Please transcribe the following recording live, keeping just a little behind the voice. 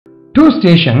Two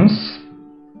stations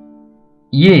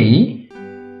A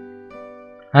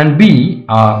and B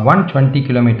are 120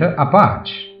 km apart.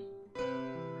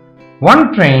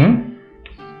 One train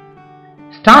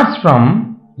starts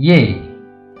from A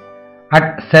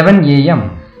at 7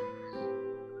 am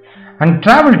and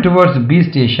travels towards B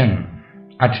station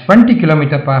at 20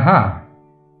 km per hour.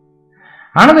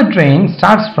 Another train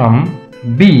starts from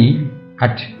B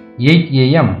at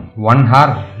 8 am 1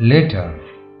 hour later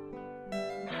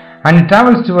and it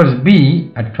travels towards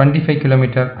B at 25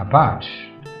 km apart.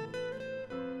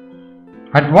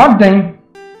 At what time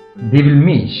they will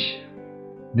meet?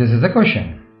 This is the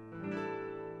question.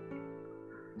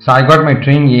 So I got my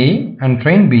train A and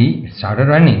train B started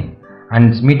running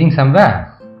and it's meeting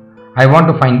somewhere. I want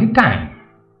to find the time.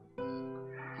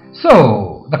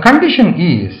 So the condition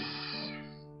is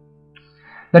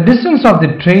the distance of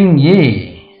the train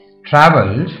A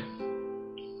travelled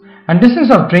and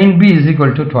distance of train B is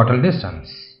equal to total distance.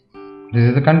 This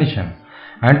is the condition.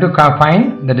 And to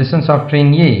find the distance of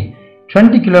train A,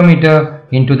 20 km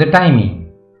into the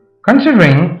timing.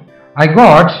 Considering I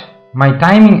got my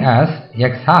timing as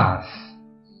X hours.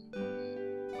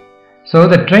 So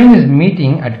the train is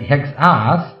meeting at X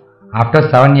hours after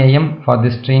 7 am for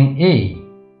this train A.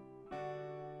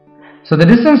 So the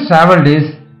distance travelled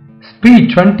is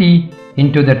speed 20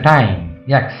 into the time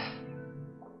X.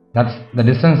 That's the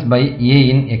distance by A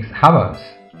in X hours.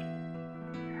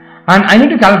 And I need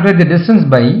to calculate the distance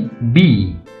by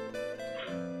B,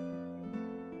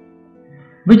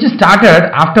 which started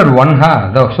after 1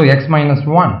 hour, so X minus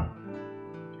 1.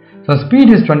 So speed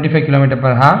is 25 km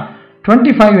per hour,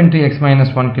 25 into X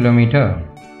minus 1 km.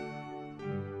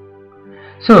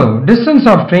 So distance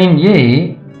of train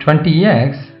A,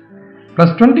 20x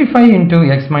plus 25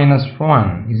 into X minus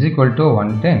 1 is equal to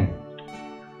 110.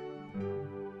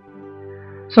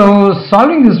 So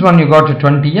solving this one, you got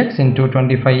 20x into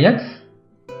 25x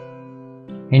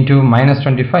into minus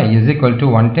 25 is equal to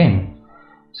 110.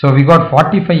 So we got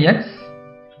 45x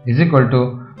is equal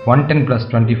to 110 plus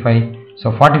 25.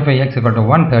 So 45x equal to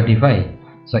 135.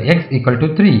 So x equal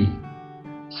to 3.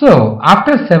 So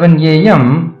after 7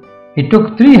 am, it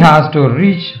took 3 hours to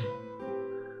reach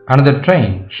another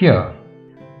train here.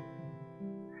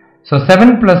 So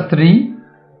 7 plus 3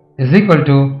 is equal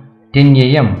to 10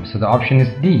 am. So the option is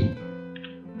D.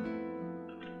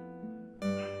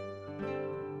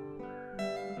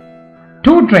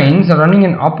 Two trains are running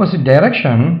in opposite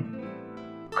direction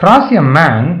cross a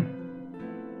man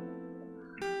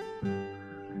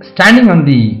standing on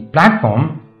the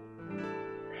platform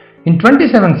in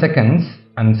 27 seconds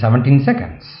and 17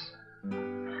 seconds,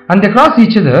 and they cross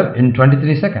each other in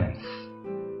 23 seconds.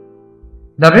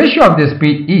 The ratio of their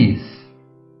speed is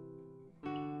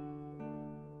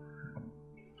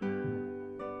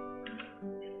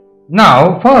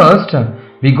now first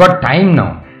we got time.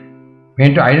 Now we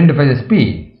need to identify the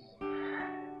speed.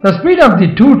 The speed of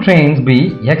the two trains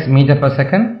be x meter per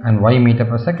second and y meter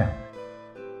per second.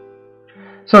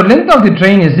 So length of the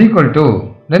train is equal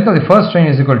to, length of the first train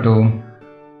is equal to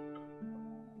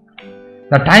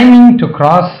the timing to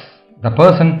cross the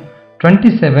person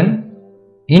 27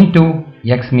 into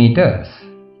x meters.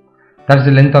 That's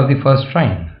the length of the first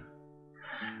train.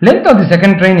 Length of the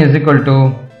second train is equal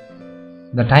to,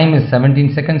 the time is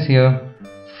 17 seconds here,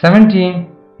 17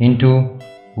 into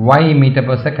y meter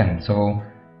per second. So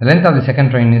the length of the second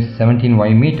train is 17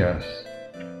 y meters.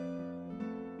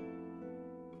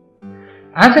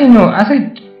 As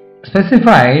I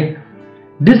specified,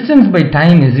 distance by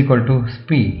time is equal to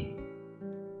speed.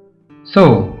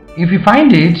 So if you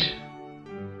find it,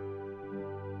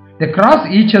 they cross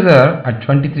each other at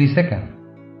 23 seconds.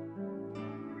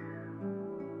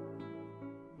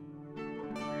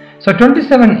 So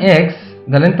 27x,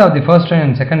 the length of the first train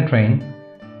and second train,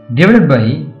 divided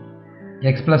by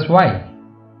x plus y.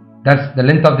 That's the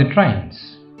length of the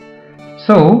trains.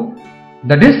 So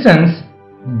the distance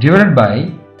divided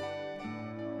by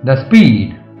the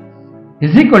speed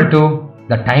is equal to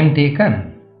the time taken.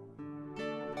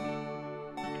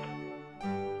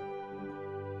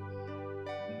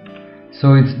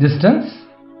 So it's distance,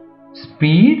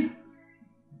 speed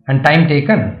and time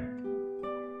taken.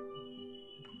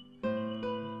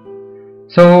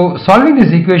 So solving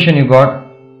this equation, you got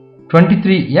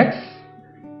 23x,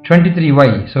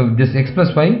 23y. So this x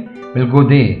plus y will go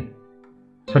there.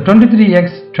 So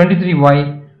 23x,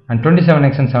 23y and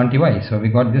 27x and 70y. So we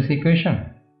got this equation.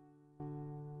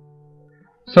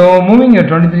 So moving your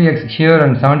 23x here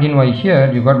and 17y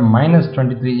here, you got minus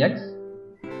 23x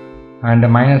and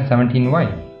minus 17y.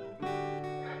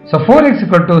 So 4x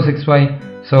equal to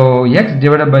 6y. So x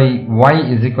divided by y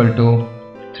is equal to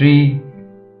 3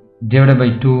 divided by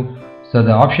 2. So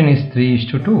the option is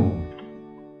 3:2.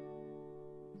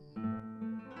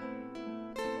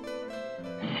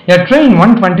 A train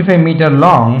 125 meter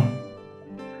long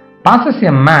passes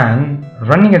a man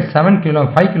running at 5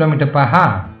 km per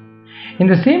hour in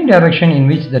the same direction in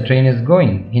which the train is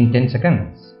going in 10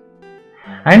 seconds.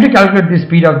 I need to calculate the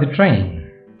speed of the train.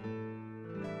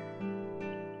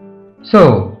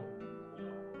 So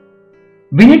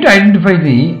we need to identify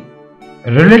the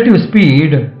relative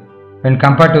speed when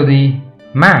compared to the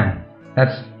man.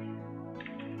 That's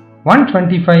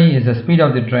 125 is the speed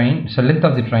of the train, so length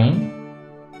of the train,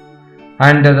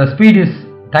 and the speed is,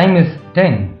 time is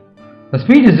 10. The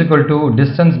speed is equal to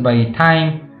distance by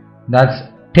time, that's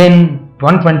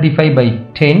 125 by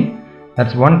 10,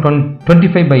 that's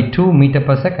 125 by 2 meter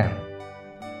per second.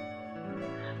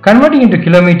 Converting into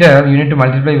kilometer, you need to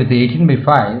multiply with 18 by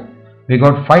 5, we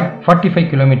got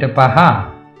 45 km per hour.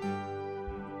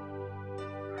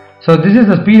 So this is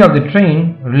the speed of the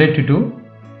train relative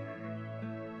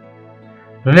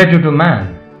to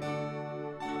man.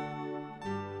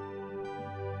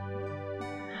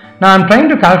 Now I am trying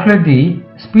to calculate the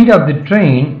speed of the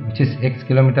train, which is x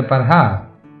km per hour,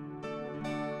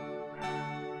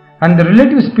 and the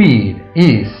relative speed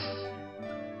is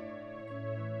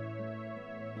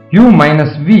u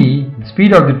minus v,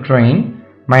 speed of the train,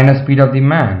 minus speed of the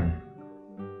man,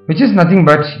 which is nothing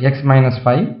but x minus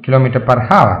 5 km per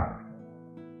hour.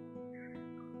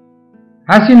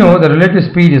 As you know, the relative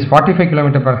speed is 45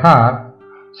 km per hour,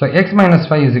 so x minus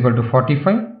 5 is equal to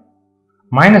 45.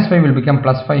 Minus 5 will become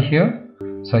plus 5 here,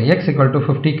 so x equal to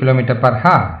 50 km per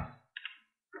hour.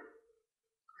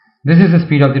 This is the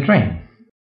speed of the train.